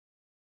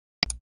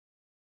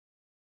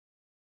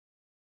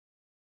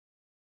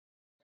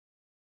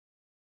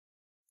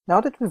Now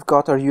that we've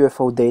got our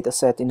UFO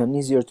dataset in an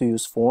easier to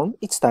use form,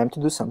 it's time to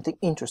do something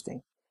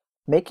interesting.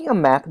 Making a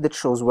map that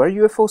shows where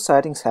UFO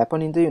sightings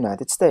happen in the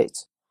United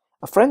States.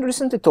 A friend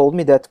recently told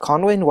me that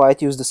Conway and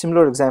White used a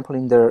similar example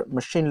in their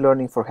Machine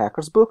Learning for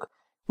Hackers book,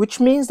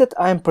 which means that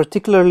I am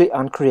particularly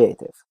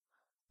uncreative.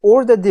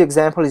 Or that the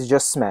example is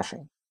just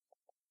smashing.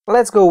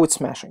 Let's go with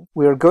smashing.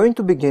 We are going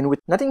to begin with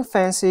nothing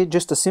fancy,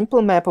 just a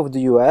simple map of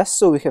the US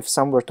so we have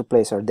somewhere to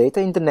place our data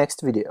in the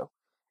next video.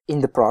 In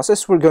the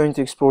process, we're going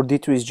to explore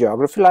D3's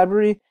geography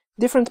library,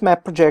 different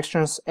map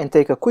projections, and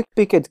take a quick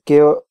peek at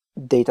Geo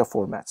data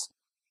formats.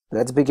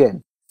 Let's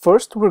begin.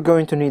 First, we're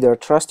going to need our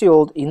trusty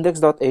old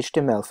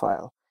index.html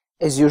file.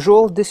 As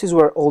usual, this is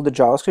where all the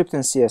JavaScript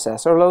and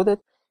CSS are loaded,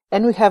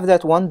 and we have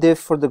that one div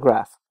for the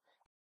graph.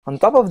 On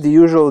top of the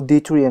usual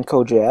D3 and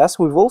Code.js,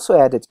 we've also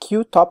added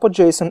Q,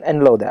 Topo.json,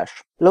 and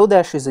Lodash.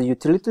 Lodash is a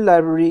utility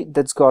library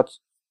that's got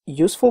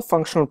useful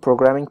functional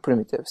programming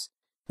primitives.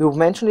 We'll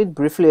mention it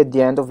briefly at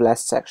the end of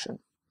last section.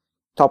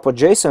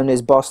 Topo.json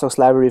is Bostock's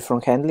library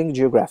for handling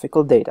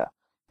geographical data.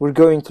 We're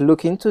going to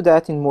look into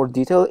that in more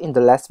detail in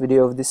the last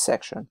video of this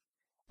section.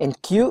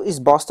 And Q is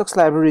Bostock's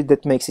library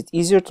that makes it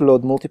easier to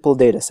load multiple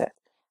datasets.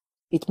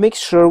 It makes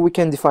sure we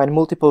can define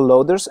multiple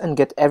loaders and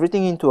get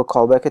everything into a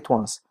callback at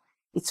once.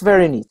 It's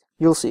very neat,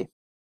 you'll see.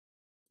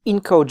 In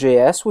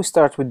Code.js, we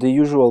start with the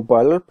usual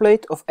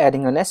boilerplate of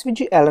adding an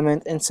SVG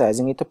element and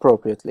sizing it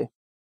appropriately.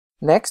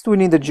 Next, we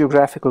need a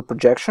geographical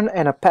projection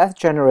and a path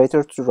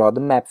generator to draw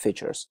the map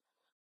features.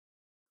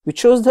 We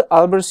chose the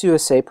Albers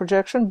USA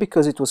projection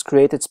because it was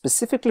created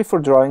specifically for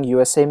drawing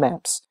USA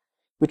maps,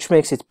 which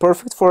makes it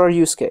perfect for our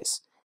use case.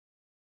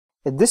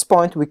 At this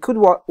point, we could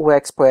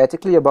wax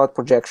poetically about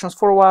projections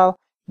for a while,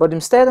 but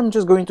instead I'm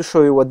just going to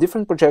show you what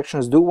different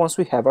projections do once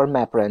we have our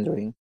map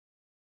rendering.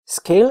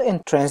 Scale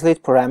and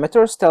translate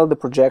parameters tell the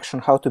projection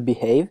how to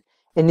behave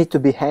and need to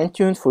be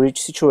hand-tuned for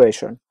each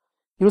situation.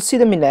 You'll see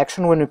them in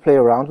action when we play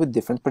around with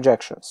different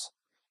projections.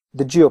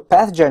 The Geo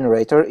Path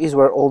Generator is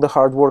where all the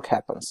hard work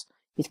happens.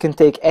 It can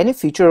take any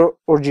feature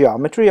or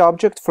geometry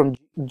object from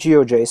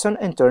GeoJSON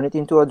and turn it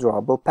into a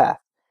drawable path.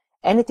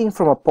 Anything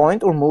from a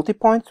point or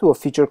multi-point to a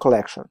feature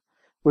collection.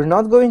 We're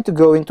not going to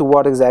go into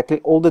what exactly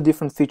all the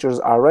different features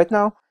are right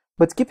now,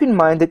 but keep in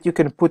mind that you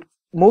can put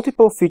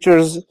multiple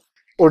features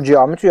or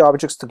geometry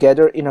objects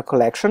together in a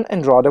collection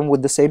and draw them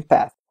with the same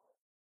path.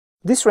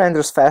 This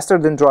renders faster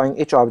than drawing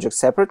each object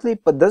separately,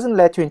 but doesn't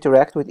let you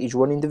interact with each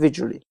one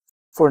individually.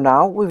 For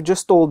now, we've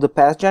just told the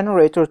path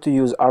generator to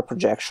use our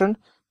projection,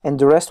 and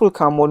the rest will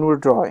come when we're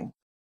drawing.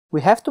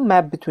 We have to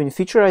map between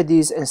feature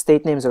IDs and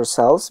state names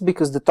ourselves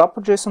because the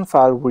Topo.json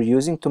file we're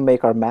using to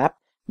make our map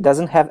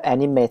doesn't have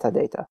any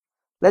metadata.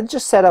 Let's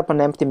just set up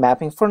an empty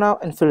mapping for now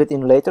and fill it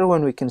in later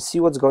when we can see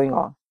what's going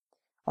on.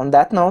 On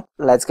that note,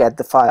 let's get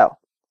the file.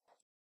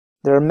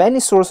 There are many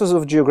sources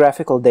of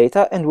geographical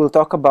data, and we'll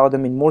talk about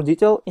them in more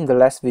detail in the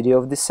last video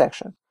of this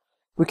section.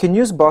 We can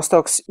use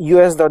Bostock's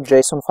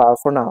us.json file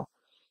for now.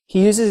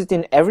 He uses it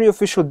in every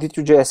official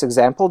D3.js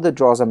example that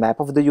draws a map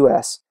of the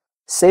US.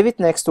 Save it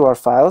next to our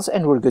files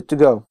and we're good to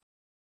go.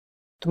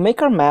 To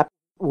make our map,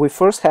 we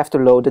first have to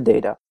load the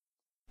data.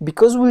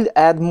 Because we'll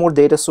add more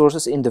data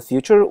sources in the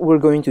future, we're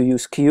going to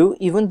use Q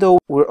even though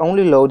we're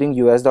only loading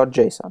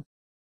us.json.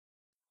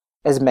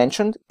 As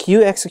mentioned,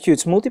 Q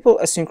executes multiple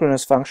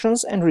asynchronous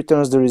functions and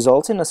returns the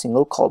results in a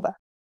single callback.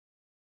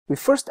 We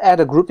first add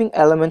a grouping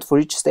element for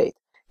each state.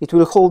 It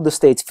will hold the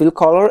state's fill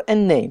color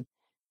and name.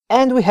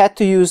 And we had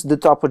to use the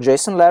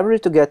Topo.json library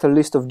to get a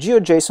list of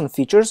GeoJSON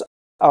features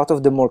out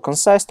of the more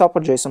concise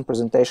Topo.json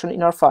presentation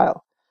in our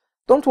file.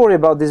 Don't worry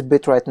about this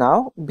bit right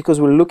now, because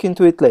we'll look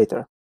into it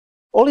later.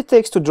 All it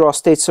takes to draw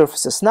state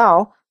surfaces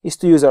now is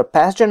to use our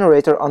path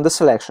generator on the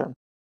selection.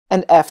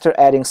 And after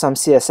adding some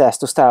CSS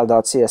to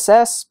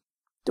style.css,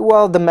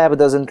 well, the map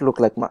doesn't look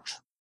like much.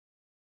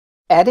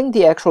 Adding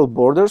the actual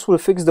borders will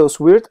fix those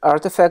weird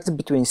artifacts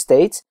between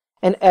states,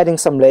 and adding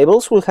some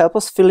labels will help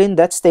us fill in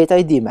that state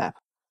ID map.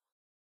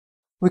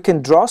 We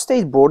can draw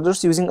state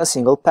borders using a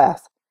single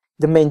path.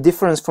 The main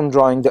difference from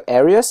drawing the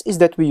areas is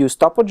that we use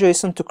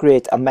Topo.json to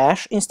create a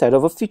mesh instead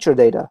of a feature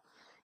data.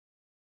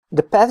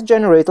 The path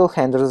generator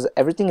handles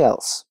everything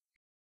else.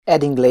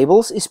 Adding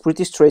labels is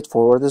pretty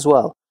straightforward as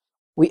well.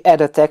 We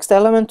add a text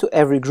element to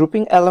every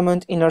grouping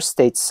element in our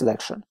state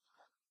selection.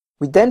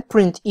 We then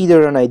print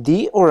either an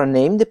ID or a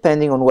name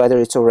depending on whether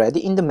it's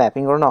already in the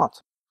mapping or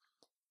not.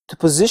 To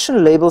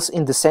position labels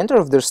in the center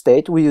of their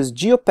state, we use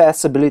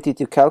GeoPath's ability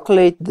to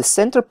calculate the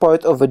center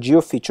point of a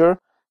geo feature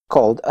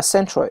called a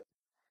centroid.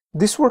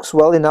 This works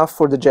well enough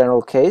for the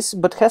general case,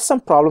 but has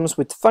some problems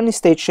with funny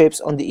state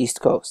shapes on the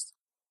East Coast.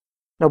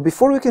 Now,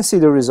 before we can see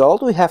the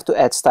result, we have to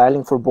add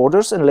styling for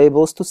borders and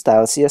labels to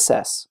style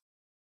CSS.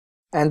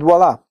 And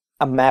voila,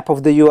 a map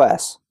of the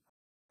US.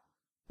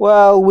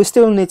 Well, we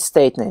still need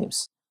state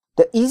names.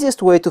 The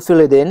easiest way to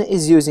fill it in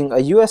is using a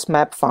US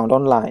map found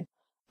online,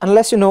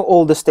 unless you know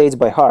all the states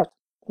by heart,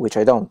 which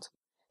I don't.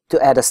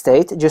 To add a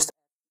state, just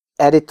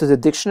add it to the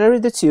dictionary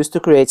that's used to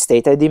create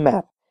state ID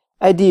map.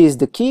 ID is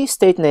the key,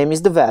 state name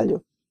is the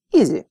value.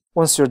 Easy.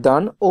 Once you're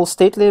done, all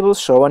state labels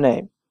show a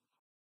name.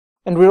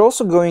 And we're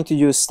also going to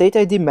use state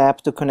ID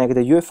map to connect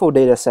the UFO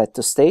dataset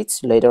to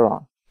states later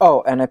on.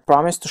 Oh, and I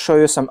promised to show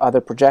you some other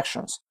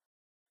projections.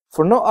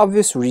 For no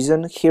obvious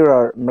reason, here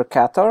are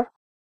Mercator,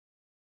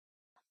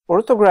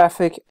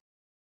 orthographic,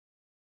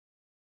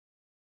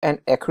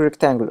 and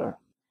equirectangular.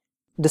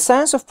 The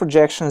science of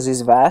projections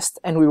is vast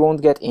and we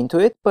won't get into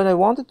it, but I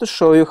wanted to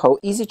show you how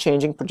easy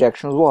changing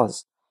projections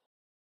was.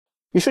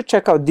 You should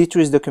check out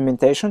D3's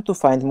documentation to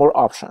find more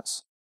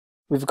options.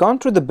 We've gone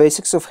through the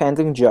basics of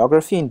handling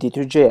geography in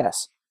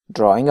D3.js,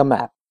 drawing a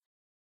map.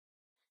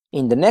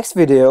 In the next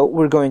video,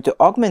 we're going to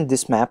augment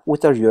this map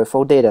with our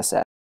UFO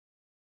dataset.